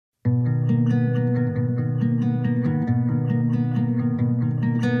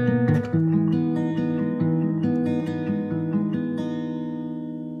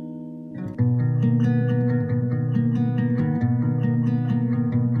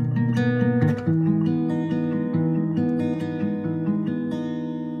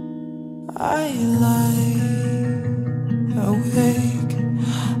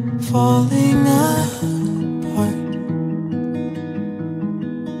falling apart.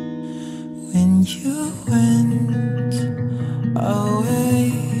 When you went away,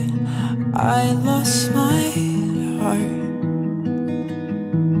 I lost my heart.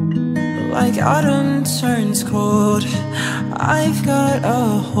 Like autumn turns cold, I've got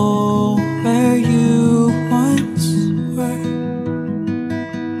a hole where you once were.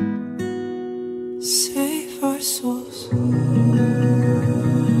 Save our souls.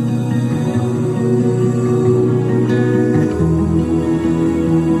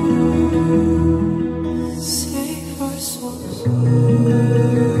 Save our souls.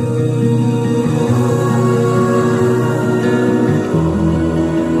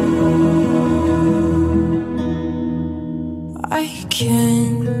 I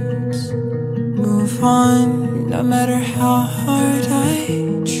can't move on, no matter how hard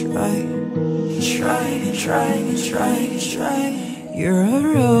I try. Try. You're a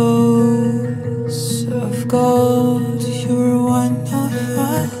rose of gold, you're one of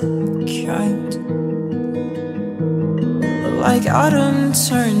a kind. Like autumn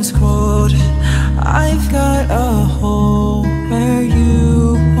turns cold, I've got a hole where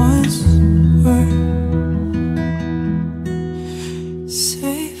you once were.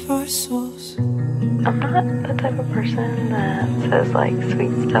 Save our souls. I'm not the type of person that says like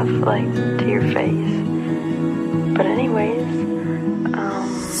sweet stuff like to your face. But anyways,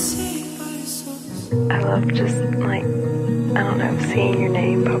 I love just like, I don't know, seeing your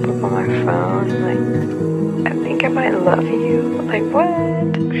name pop up on my phone. Like, I think I might love you. Like,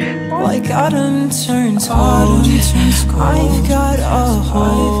 what? Like autumn turns cold, I've got a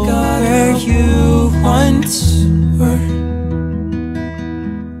hole where you once were.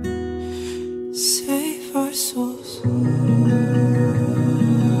 Save our souls.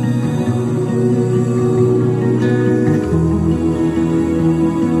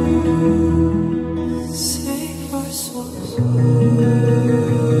 Save our souls.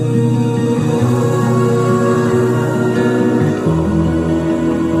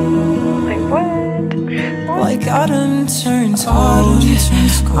 Like, what? Like autumn turns cold,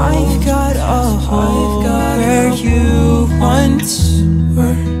 I've got a hole where you once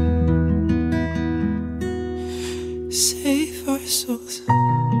were. Save our souls.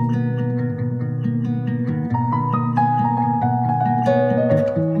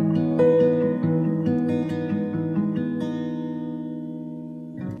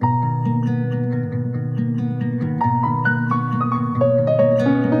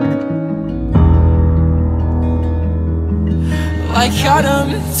 Like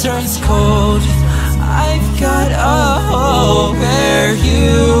autumn turns cold, I've got a hole where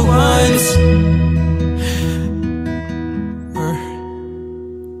you once